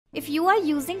If you are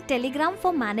using Telegram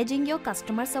for managing your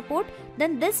customer support,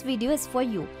 then this video is for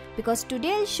you, because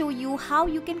today I'll show you how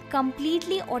you can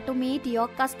completely automate your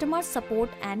customer support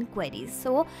and queries.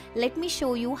 So let me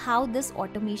show you how this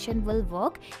automation will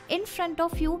work. In front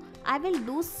of you, I will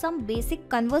do some basic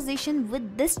conversation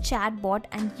with this chatbot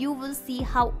and you will see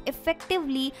how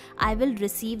effectively I will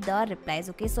receive the replies.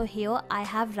 Okay, so here I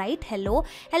have write hello,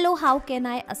 how can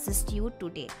I assist you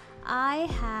today? I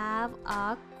have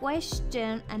a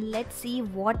question and let's see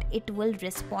what it will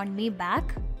respond me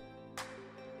back.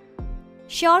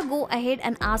 Sure, go ahead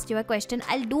and ask your question.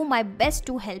 I'll do my best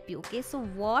to help you. Okay, so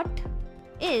what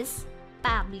is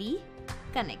Pabbly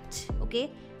Connect?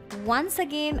 Okay, once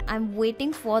again I'm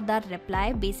waiting for the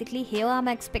reply. Basically here I'm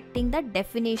expecting the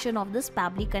definition of this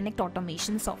Pabbly Connect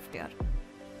automation software.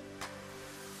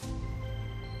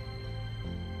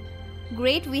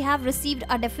 Great, we have received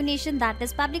a definition, that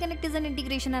is Pabbly Connect is an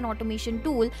integration and automation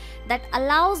tool that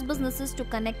allows businesses to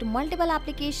connect multiple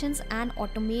applications and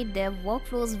automate their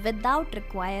workflows without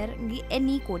requiring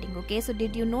any coding. Okay, so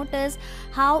did you notice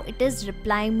how it is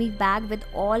replying me back with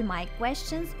all my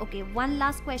questions? Okay, one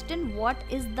last question, what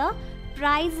is the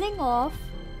pricing of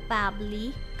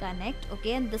Pabbly Connect?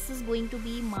 Okay, and this is going to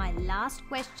be my last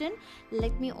question.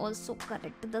 Let me also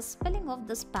correct the spelling of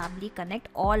this Pabbly Connect.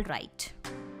 All right.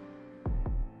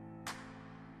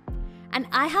 And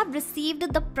I have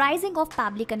received the pricing of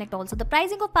Pabbly Connect also. The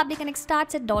pricing of Pabbly Connect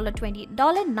starts at $20,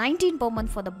 $19 per month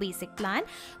for the basic plan,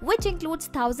 which includes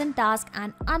 1,000 tasks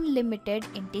and unlimited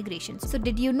integrations. So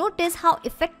did you notice how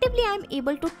effectively I am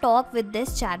able to talk with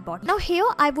this chatbot? Now here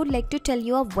I would like to tell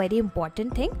you a very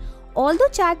important thing. Although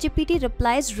ChatGPT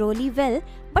replies really well,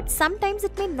 but sometimes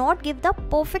it may not give the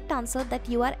perfect answer that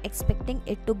you are expecting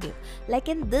it to give. Like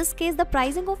in this case, the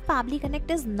pricing of Pabbly Connect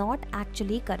is not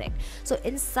actually correct. So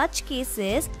in such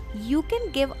cases, you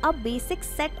can give a basic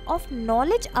set of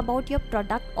knowledge about your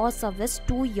product or service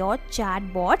to your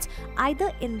chatbots,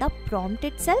 either in the prompt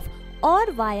itself or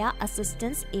via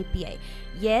Assistance API.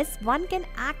 Yes, one can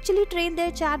actually train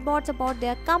their chatbots about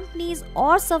their companies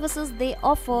or services they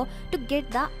offer to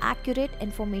get the accurate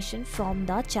information from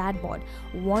the chatbot.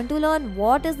 Want to learn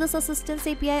what is this Assistance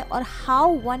API or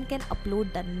how one can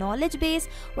upload the knowledge base?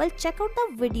 Well, check out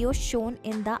the video shown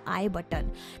in the I button.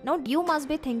 Now you must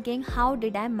be thinking, how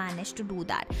did I manage to do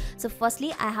that? So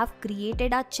firstly, I have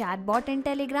created a chatbot in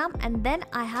Telegram and then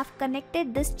I have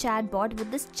connected this chatbot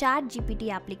with this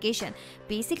ChatGPT application.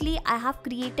 Basically, I have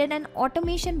created an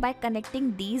automation by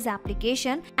connecting these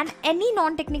applications, and any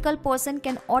non-technical person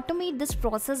can automate this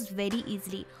process very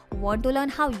easily. Want to learn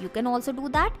how you can also do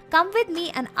that? Come with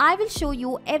me and I will show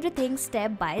you everything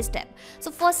step by step.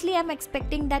 So firstly, I'm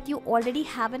expecting that you already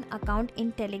have an account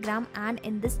in Telegram and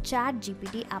in this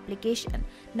ChatGPT application.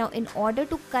 Now in order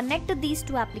to connect these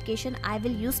two applications, I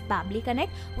will use Pabbly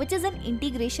Connect, which is an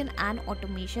integration and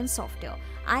automation software.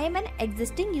 I am an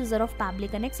existing user of Pabbly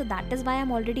Connect, so that is why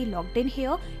I'm already logged in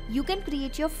here. You can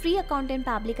create your free account in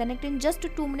Pabbly Connect in just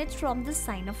 2 minutes from this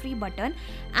sign up free button,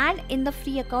 and in the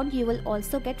free account you will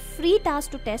also get free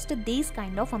tasks to test these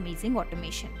kind of amazing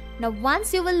automation. Now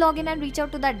once you will log in and reach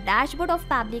out to the dashboard of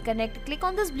Pabbly Connect, click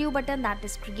on this blue button, that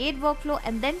is create workflow,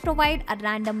 and then provide a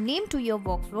random name to your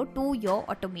workflow, to your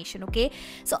automation. Okay,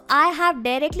 so I have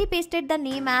directly pasted the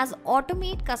name as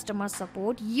automate customer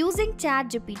support using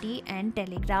ChatGPT and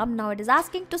Telegram. Now it is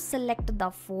asking to select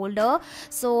the folder.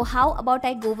 So how about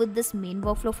I go with this main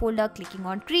workflow folder, clicking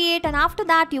on create, and after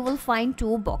that you will find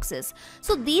 2 boxes.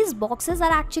 So these boxes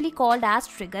are actually called as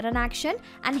trigger and action,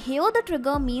 and here the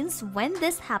trigger means when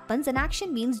this happens, an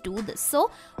action means do this.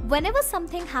 So whenever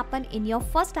something happen in your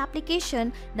first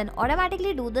application, then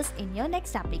automatically do this in your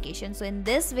next application. So in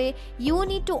this way, you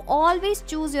need to always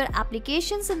choose your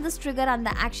applications in this trigger and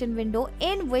the action window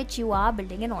in which you are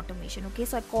building an automation. Okay,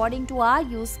 so according to our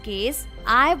use case,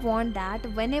 I want that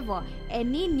whenever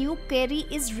any new query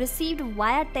is received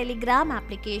via Telegram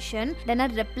application, then a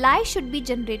reply should be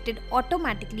generated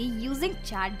automatically using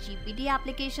ChatGPT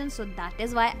application. So that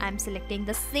is why I'm selecting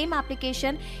the same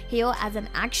application here as an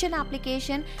action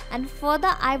application, and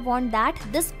further I want that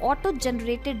this auto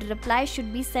generated reply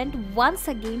should be sent once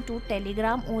again to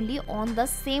Telegram only on the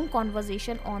same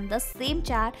conversation, on the same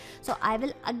chat. So I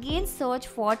will again search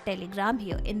for Telegram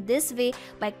here. In this way,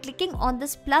 by clicking on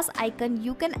this plus icon,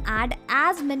 you can add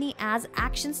as many as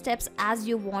action steps as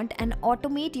you want and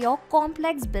automate your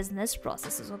complex business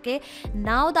processes. Okay,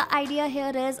 now the idea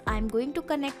here is I'm going to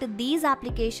connect these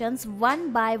applications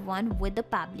one by one with the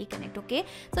Pabbly Connect. Okay,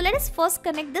 so let us first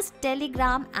connect this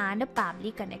Telegram and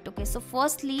Pabbly Connect. Okay, so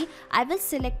firstly I will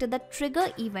select the trigger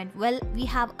event. Well, we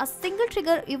have a single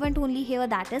trigger event only here,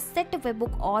 that is set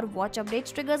webhook or watch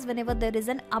updates triggers whenever there is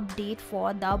an update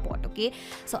for the bot. Okay,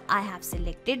 so I have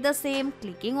selected the same,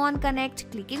 clicking on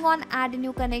connect, clicking on add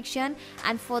new connection,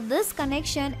 and for this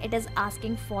connection it is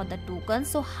asking for the token.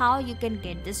 So how you can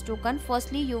get this token?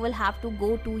 Firstly you will have to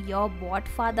go to your bot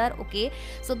father. Okay,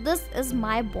 so this is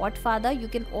my bot father. You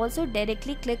can also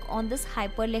directly click on this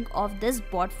hyperlink of this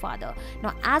bot father.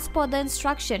 Now as per the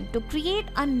instruction, to create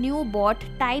a new bot,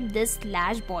 type this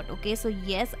 /bot. Okay, so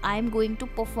yes, I am going to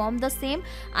perform the same.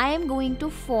 I am going to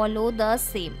follow the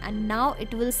same, and now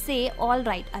it will say, all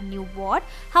right, a new bot,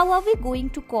 how are we going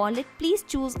to call it? Please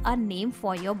choose a name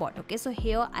for your bot. Okay, so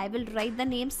here I will write the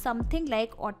name something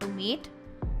like automate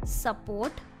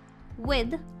support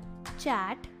with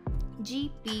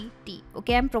ChatGPT.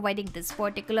 Okay, I'm providing this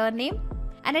particular name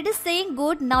and it is saying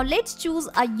good. Now let's choose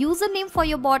a username for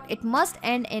your bot. It must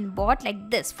end in bot like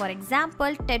this, for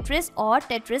example Tetris or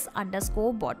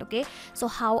Tetris_bot. Okay, so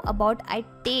how about I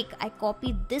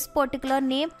copy this particular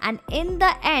name, and in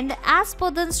the end, as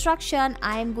per the instruction,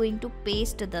 I am going to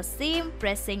paste the same,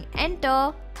 pressing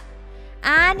enter,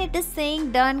 and it is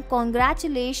saying done.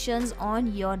 Congratulations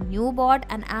on your new bot.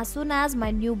 And as soon as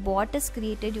my new bot is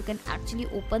created, you can actually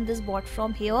open this bot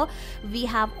from here. We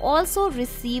have also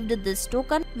received this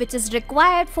token which is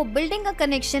required for building a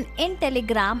connection in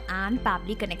Telegram and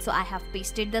Pabbly Connect. So I have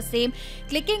pasted the same,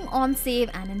 clicking on save,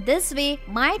 and in this way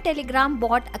my Telegram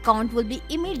bot account will be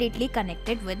immediately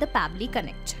connected with the Pabbly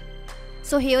Connect.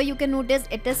 So here you can notice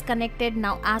it is connected.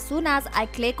 Now as soon as I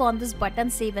click on this button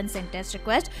save and send test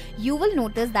request, you will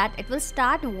notice that it will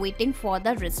start waiting for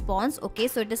the response. Okay,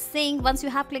 so it is saying once you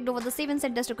have clicked over the save and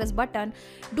send test request button,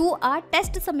 do a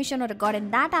test submission or record in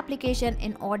that application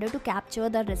in order to capture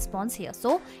the response here.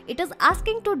 So it is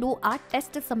asking to do a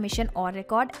test submission or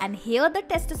record, and here the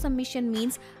test submission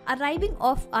means arriving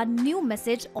of a new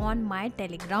message on my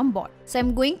Telegram bot. So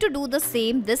I'm going to do the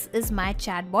same. This is my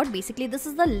chat bot. Basically this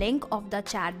is the link of the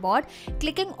chatbot,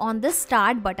 clicking on this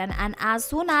start button, and as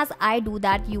soon as I do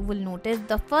that, you will notice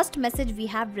the first message we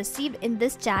have received in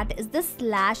this chat is this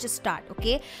 /start.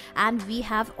 Okay, and we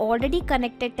have already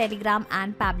connected Telegram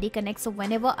and Pabbly Connect, so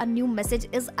whenever a new message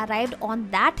is arrived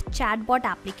on that chatbot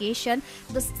application,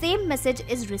 the same message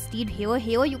is received here.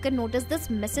 Here you can notice this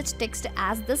message text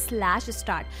as this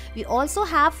 /start. We also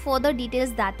have further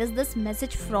details, that is this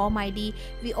message from ID.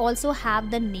 We also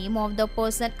have the name of the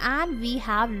person, and we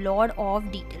have lot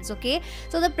of details. Okay,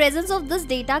 so the presence of this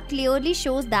data clearly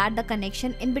shows that the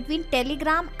connection in between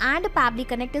Telegram and Pabbly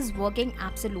Connect is working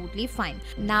absolutely fine.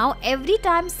 Now every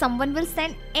time someone will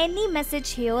send any message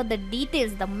here, the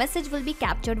details, the message will be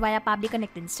captured via Pabbly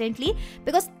Connect instantly,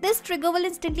 because this trigger will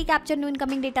instantly capture new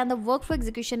incoming data and the workflow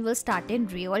execution will start in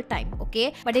real time.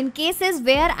 Okay, but in cases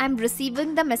where I'm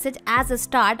receiving the message as a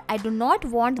start, I do not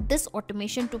want this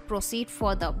automation to proceed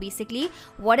further. Basically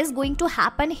what is going to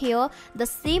happen here, the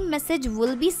same message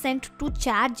will be sent to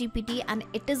ChatGPT and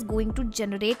it is going to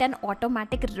generate an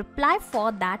automatic reply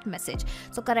for that message.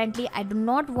 So currently I do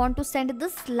not want to send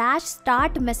this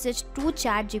 /start message to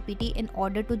ChatGPT in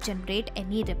order to generate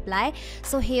any reply.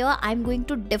 So here I'm going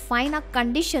to define a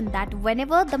condition that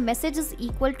whenever the message is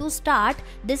equal to start,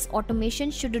 this automation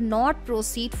should not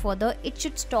proceed further. It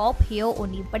should stop here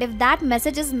only. But if that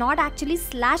message is not actually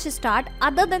 /start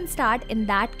other than start, in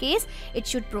that case it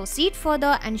should proceed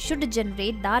further and should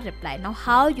generate the reply. Now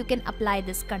how you can apply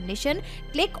this condition,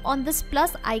 click on this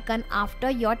plus icon after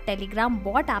your Telegram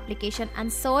bot application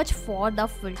and search for the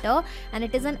filter, and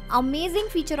it is an amazing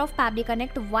feature of Pabbly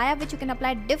Connect via which you can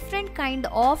apply different kind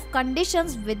of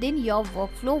conditions within your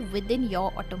workflow, within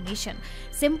your automation.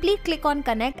 Simply click on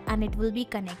connect and it will be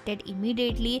connected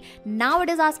immediately. Now it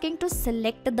is asking to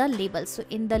select the label. So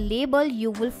in the label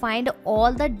you will find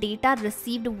all the data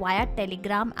received via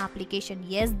Telegram application.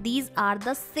 Yes, these are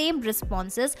the same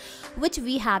responses which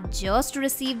we have just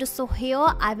received. So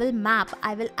here I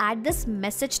will add this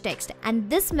message text, and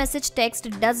this message text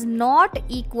does not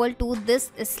equal to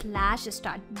this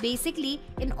 /start. Basically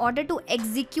in order to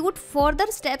execute further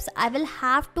steps, I will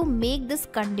have to make this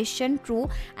condition true,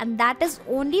 and that is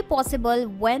only possible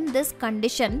when this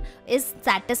condition is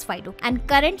satisfied. Okay? And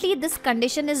currently this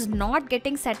condition is not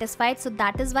getting satisfied, so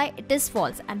that is why it is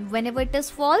false, and whenever it is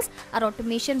false, our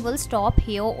automation will stop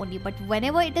here only. But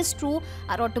whenever it is true,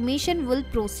 our automation automation will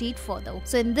proceed further.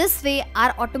 So in this way,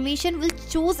 our automation will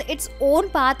choose its own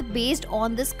path based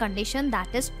on this condition, that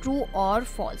is true or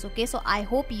false. Okay, so I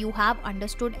hope you have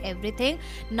understood everything.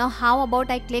 Now how about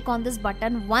I click on this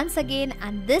button once again,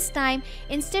 and this time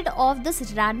instead of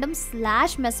this random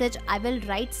slash message, I will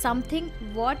write something.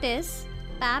 What is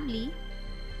Pabbly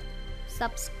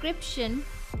subscription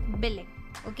billing?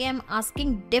 Okay, I'm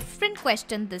asking different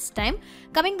question this time.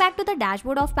 Coming back to the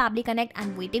dashboard of Pabbly Connect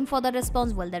and waiting for the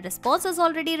response. Well, the response is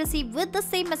already received with the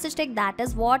same message tag, that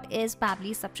is what is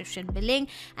Pabbly subscription billing.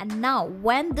 And now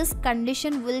when this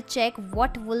condition will check,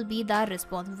 what will be the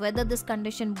response, whether this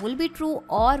condition will be true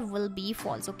or will be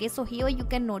false. Okay, so here you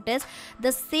can notice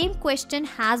the same question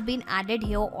has been added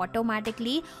here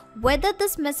automatically, whether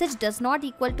this message does not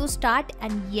equal to start,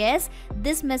 and yes,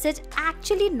 this message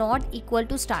actually not equal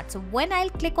to start. So when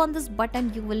I'll click on this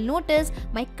button, you will notice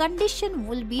my condition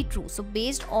will be true. So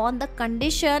based on the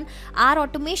condition, our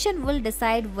automation will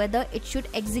decide whether it should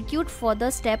execute further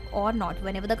step or not.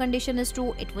 Whenever the condition is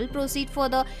true, it will proceed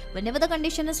further. Whenever the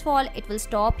condition is false, it will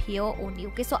stop here only.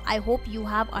 Okay, so I hope you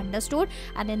have understood,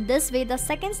 and in this way the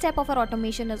second step of our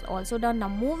automation is also done. Now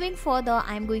moving further,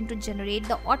 I am going to generate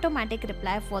the automatic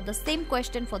reply for the same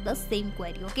question, for the same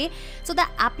query. Okay, so the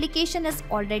application is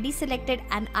already selected,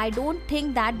 and I don't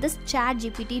think that this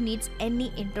ChatGPT needs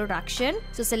any introduction.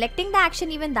 So selecting the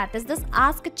action event, that is this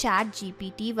ask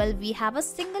ChatGPT. Well, we have a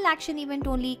single action event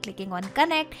only, clicking on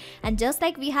connect, and just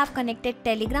like we have connected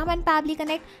Telegram and Pabbly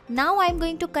Connect, now I'm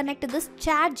going to connect this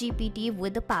ChatGPT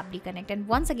with the Pabbly Connect. And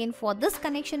once again, for this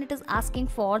connection, it is asking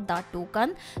for the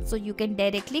token, so you can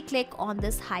directly click on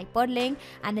this hyperlink,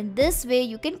 and in this way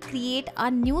you can create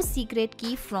a new secret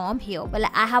key from here. Well,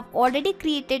 I have already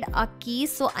created a key,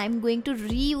 so I'm going to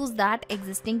reuse that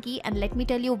existing key. And let me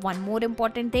tell you one more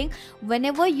important thing: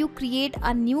 whenever you create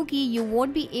a new key, you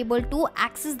won't be able to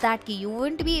access that key, you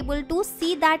won't be able to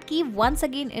see that key once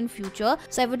again in future.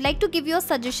 So I would like to give you a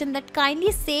suggestion that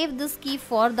kindly save this key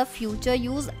for the future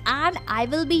use, and I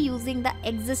will be using the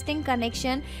existing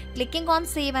connection, clicking on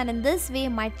save, and in this way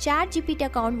my ChatGPT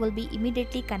account will be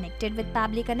immediately connected with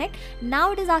Pabbly Connect.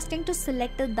 Now it is asking to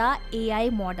select the AI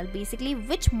model, basically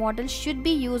which model should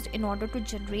be used in order to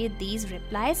generate these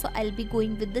replies. So I'll be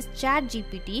going with this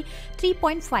ChatGPT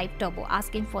 3.5 Turbo,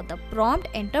 asking for the prompt.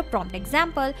 Enter prompt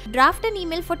example: draft an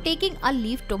email for taking a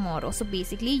leave tomorrow. So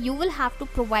basically you will have to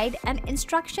provide an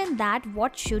instruction that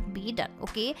what should be done.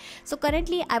 Okay, so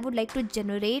currently I would like to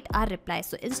generate a reply.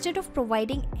 So instead of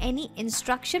providing any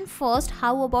instruction first,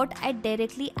 how about I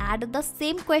directly add the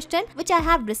same question which I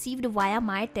have received via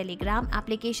my Telegram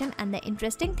application. And the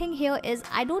interesting thing here is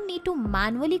I don't need to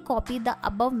manually copy the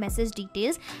above message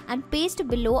details and paste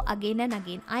below again and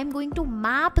again. I'm going to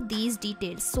map these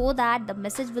details so that the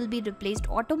message will be replaced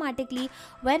automatically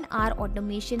when our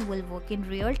automation will work in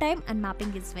real time. And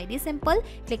mapping is very simple.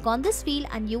 Click on this field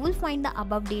and you will find the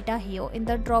above data here in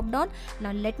the drop down.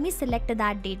 Now let me select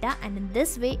that data, and in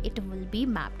this way it will be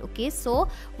mapped. Okay, so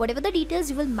whatever the details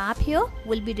you will map here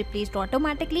will be replaced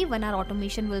automatically when our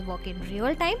automation will work in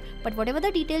real time, but whatever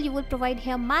the detail you will provide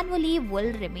here manually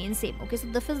will remain same. Okay, so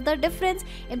this is the difference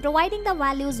in providing the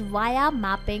values via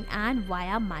mapping and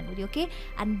via manually. Okay,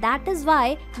 and that is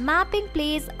why mapping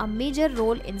plays a major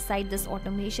role inside this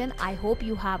automation. I hope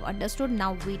you have understood.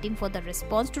 Now waiting for the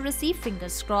response to receive,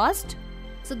 fingers crossed.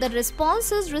 So the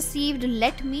response is received.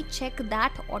 Let me check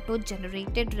that auto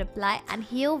generated reply, and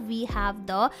here we have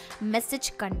the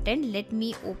message content. Let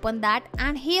me open that,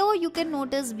 and here you can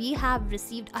notice we have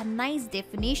received a nice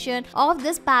definition of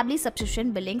this Pabbly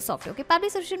subscription billing software. Okay, Pabbly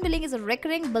subscription billing is a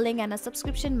recurring billing and a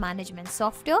subscription management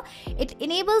software. It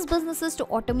enables businesses to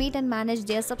automate and manage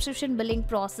their subscription billing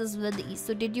process with ease.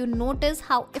 So did you notice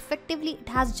how effectively it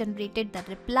has generated the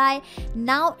reply?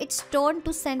 Now it's turn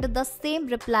to send the same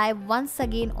reply once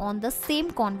again on the same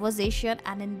conversation,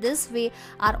 and in this way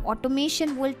our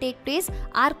automation will take place,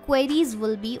 our queries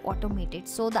will be automated.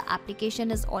 So the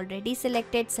application is already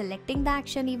selected, selecting the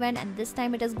action event, and this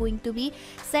time it is going to be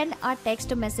send a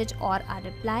text message or a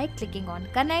reply, clicking on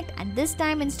connect, and this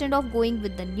time instead of going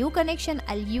with the new connection,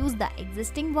 I'll use the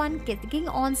existing one, clicking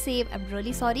on save. I'm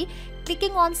really sorry,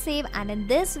 clicking on save, and in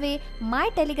this way my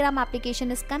Telegram application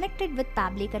is connected with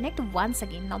Pabbly Connect once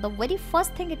again. Now the very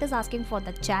first thing it is asking for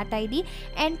the chat ID,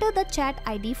 enter the chat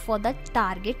ID for the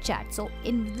target chat. So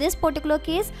in this particular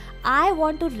case, I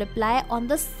want to reply on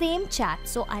the same chat,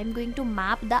 so I'm going to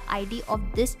map the ID of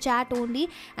this chat only.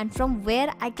 And from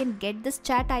where I can get this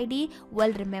chat ID?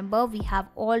 Well, remember, we have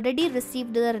already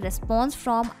received the response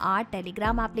from our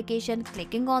Telegram application.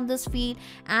 Clicking on this field,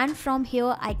 and from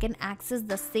here I can access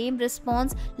the same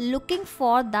response, looking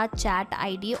for the chat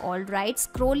ID. Alright,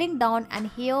 scrolling down, and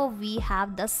here we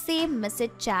have the same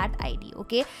message chat ID.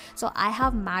 Okay, so I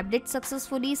have mapped it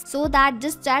successfully, so that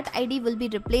this chat ID will be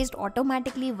replaced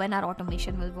automatically when our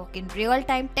automation will work in real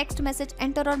time. Text message,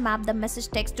 enter or map the message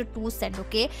text to send.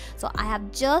 Okay, so I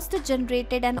have just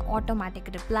generated an automatic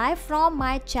reply from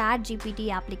my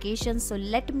ChatGPT application. So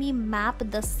let me map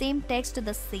the same text to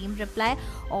the same reply.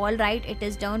 All right, it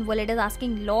is done. Well, it is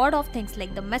asking lot of things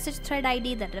like the message thread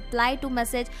ID, the reply to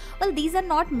message. Well, these are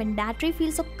not mandatory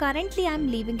fields, so currently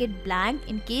I'm leaving it blank.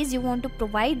 In case you want to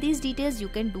provide these details, you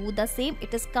can do the same.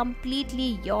 It is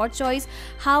completely your choice.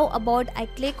 How about I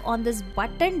click on this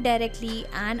button directly,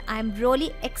 and I'm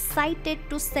really excited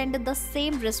to send the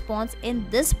same response in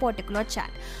this particular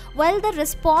chat. Well, the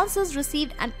response is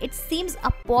received, and it seems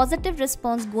a positive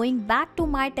response going back to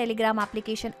my Telegram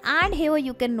application. And here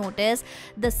you can notice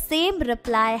the same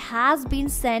reply has been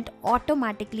sent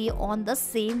automatically on the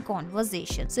same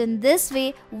conversation. So in this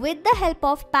way, with the help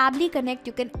of Pabbly Connect,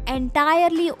 you can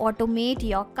entirely automate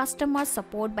your customer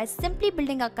support by simply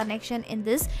building a connection in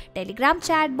this Telegram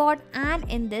chatbot and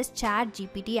in this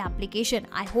ChatGPT application.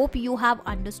 I hope you have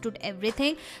understood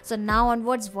everything. So now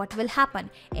onwards, what will happen?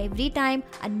 Every time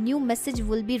a new message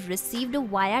will be received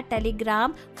via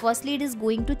Telegram, firstly it is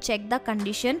going to check the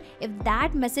condition. If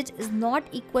that message is not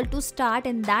equal to start,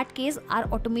 in that case our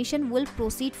automation will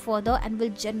proceed further and will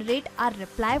generate a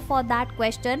reply for that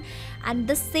question, and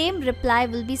the same reply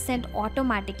will be sent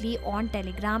automatically on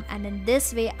Telegram, and in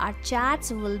this way our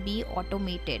chats will be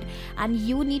automated. And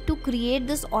you need to create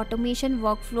this automation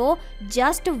workflow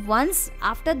just once.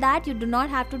 After that, you do not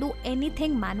have to do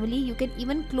anything manually. You can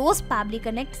even close Pabbly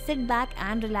Connect, sit back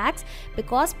and relax,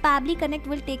 because Pabbly Connect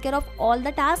will take care of all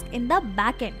the tasks in the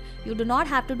back end. You do not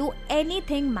have to do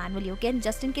anything manually. Okay, and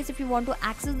just in case if you want to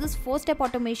access this 4-step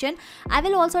automation, I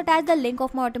will also attach the link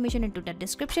of my automation into the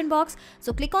description box.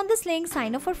 So click on this link,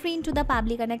 sign up for free into the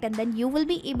Pabbly Connect, and then you will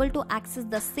be able to access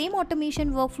the same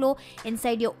automation workflow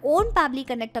inside your own Pabbly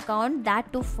Connect account,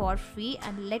 that too for free.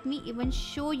 And let me even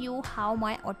show you how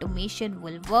my automation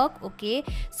will work. Okay,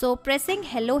 so pressing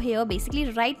hello here,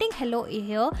 basically writing hello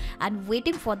here and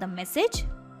waiting for the message.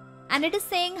 And it is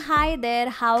saying, hi there,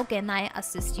 how can I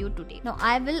assist you today? Now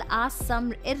I will ask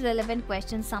some irrelevant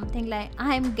questions, something like,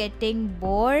 I'm getting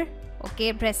bored.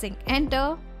 Okay, pressing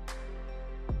enter.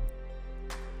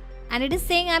 And it is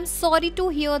saying, I'm sorry to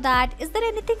hear that. Is there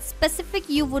anything specific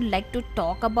you would like to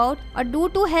talk about or do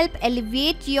to help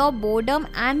alleviate your boredom?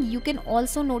 And you can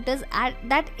also notice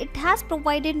that it has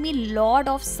provided me lot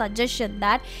of suggestions,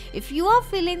 that if you are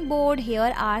feeling bored,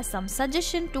 here are some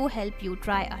suggestions to help you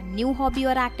try a new hobby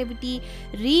or activity,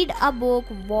 read a book,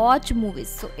 watch movies.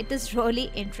 So it is really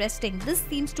interesting. This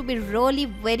seems to be really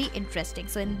very interesting.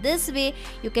 So in this way,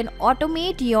 you can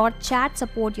automate your chat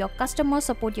support, your customer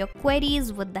support, your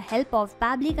queries with the help of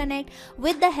Pabbly Connect,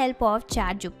 with the help of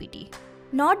ChatGPT.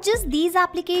 Not just these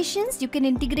applications, you can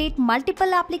integrate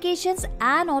multiple applications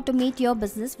and automate your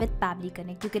business with Pabbly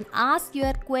Connect. You can ask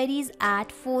your queries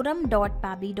at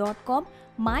forum.pabbly.com.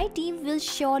 My team will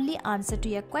surely answer to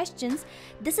your questions.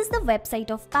 This is the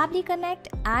website of Pabbly Connect,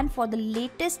 and for the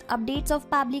latest updates of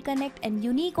Pabbly Connect and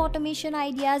unique automation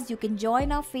ideas, you can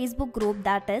join our Facebook group,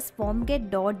 that is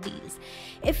formget.deals.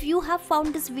 If you have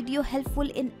found this video helpful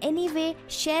in any way,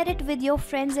 share it with your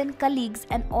friends and colleagues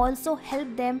and also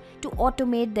help them to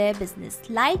automate their business.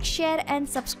 Like, share and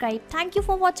subscribe. Thank you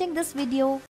for watching this video.